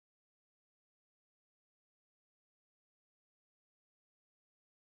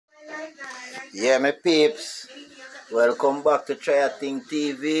Yeah, my peeps. Welcome back to Try a Thing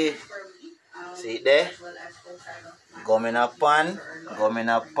TV. See it there? Gum in a pan, gum in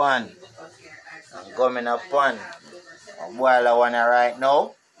a pan, gum in a pan. I boil the one right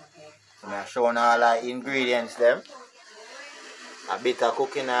now. I'm showing all the ingredients them. A bit of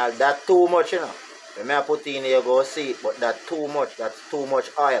cooking oil. That too much, you know. When I put in here, you go see it, but that too much. That's too much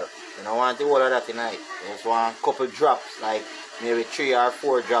oil. You don't want the whole of that tonight. You just want a couple drops, like maybe 3 or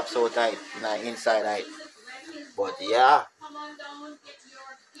 4 drops out of it, inside it. But yeah,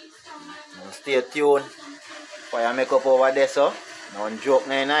 stay tuned for your makeup over there, so don't joke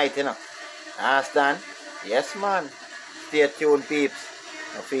night, you know. Understand? Yes, man. Stay tuned, peeps.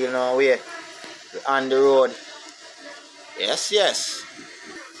 Don't feel no way. We're on the road. Yes, yes.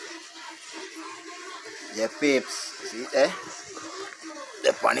 Yeah, peeps. See it, eh?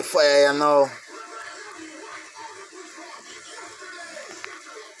 They're on the fire now.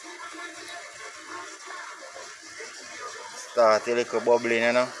 Start a little bubbling,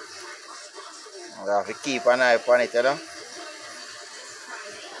 you know. I have to keep an eye on it, you know.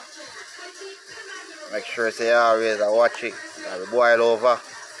 Make sure you always watch it. It will boil over.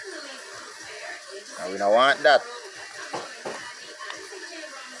 And we don't want that.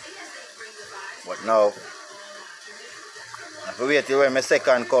 But now, I have to wait till when my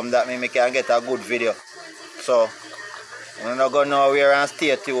second come, that means I can get a good video. So, I'm not going nowhere and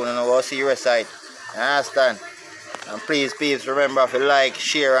stay tuned and go see your side. You understand? And please, peeps, remember to like,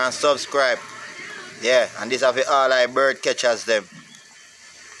 share and subscribe. Yeah, and this is for all like bird catchers them.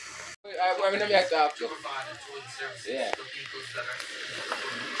 Yeah.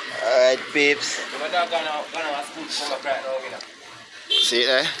 Alright, peeps. See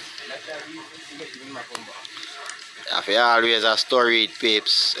there? You have to always a story it,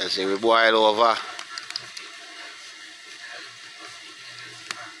 peeps. Else it will boil over.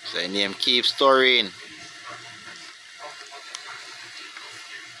 So your name keep storing.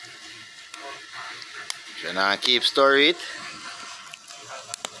 If you not keep story it,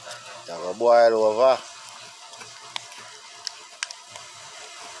 it will boil over.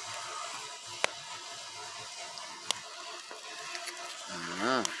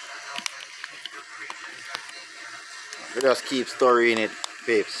 We just keep storing it,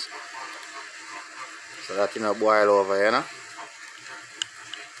 peeps, so that it not boil over, you know.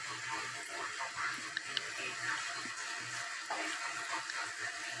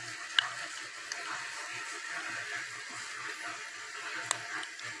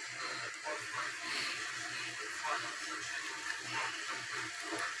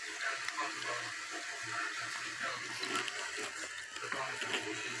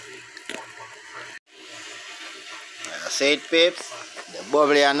 See it, peeps? The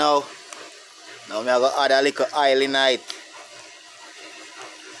bubbly now. Now I'm going to add a little oil in it.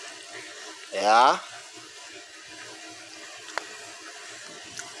 Yeah.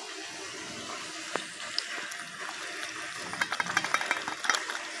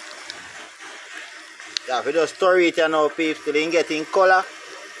 Yeah, if you just stir it now, peeps, till it get in color.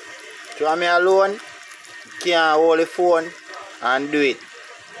 Try me alone, can't hold the phone and do it.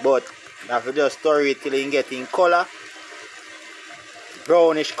 But if you just stir it till it get in color,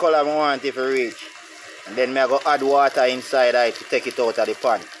 brownish color I want it to reach. And then I go add water inside it to take it out of the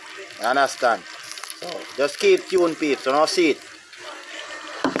pan. You understand? So just keep tuned, peeps, so now see it.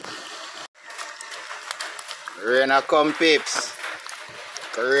 Rain a come, peeps.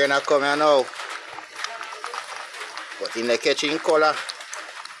 The rain a come here now. But in the catching color,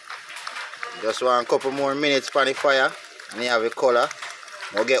 just one couple more minutes on the fire and you have the color.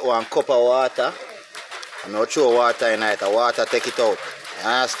 Now get 1 cup of water and now throw water in it. The water take it out. You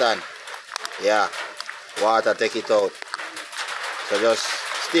understand? Yeah. Water take it out. So just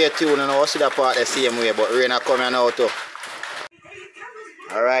stay tuned and we'll see that part the same way, but rain are coming now too.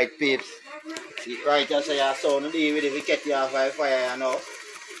 Alright, peeps. See right here, so your sound leave with the kettle off the fire now.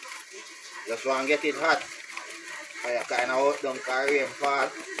 Just want to get it hot. Fire kind of out down because rain fall.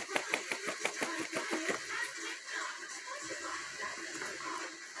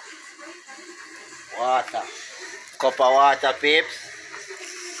 Water. Cup of water, peeps.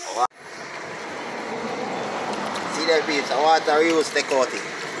 See there, peeps, the water we use to take out it.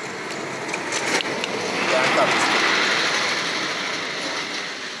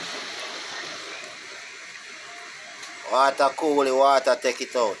 Water cool, the water take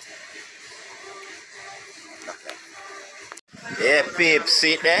it out. Yeah, peeps,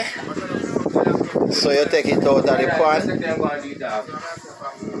 see it there? So you take it out of the pan.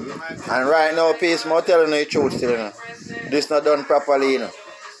 And right now, peeps, I'm telling you the truth still, you know. This not done properly, you know.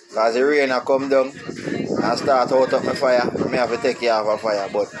 Because the rain come down. and start out up my fire. I have to take it off of fire,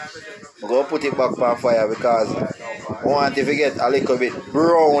 but I'm going to put it back on fire because I want it to get a little bit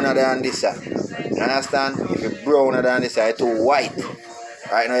browner than this side. You understand? If it's browner than this side, it's too white.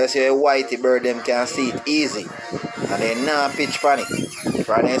 Right now you see a white bird them can see it easy. And they not pitch panic.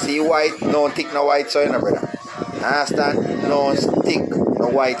 Right now you see white, don't stick no white so you know, brother. You understand? Don't stick no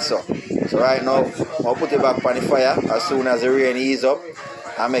white so. So right now I'll put it back on the fire as soon as the rain ease up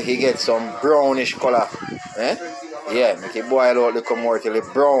and make it get some brownish color. Eh? Yeah, make it boil out the come more till it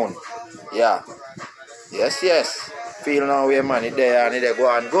brown. Yeah. Yes, yes. Feel now where man it there and it go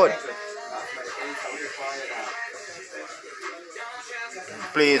on good.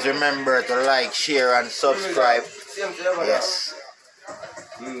 Please remember to like, share and subscribe. Yes.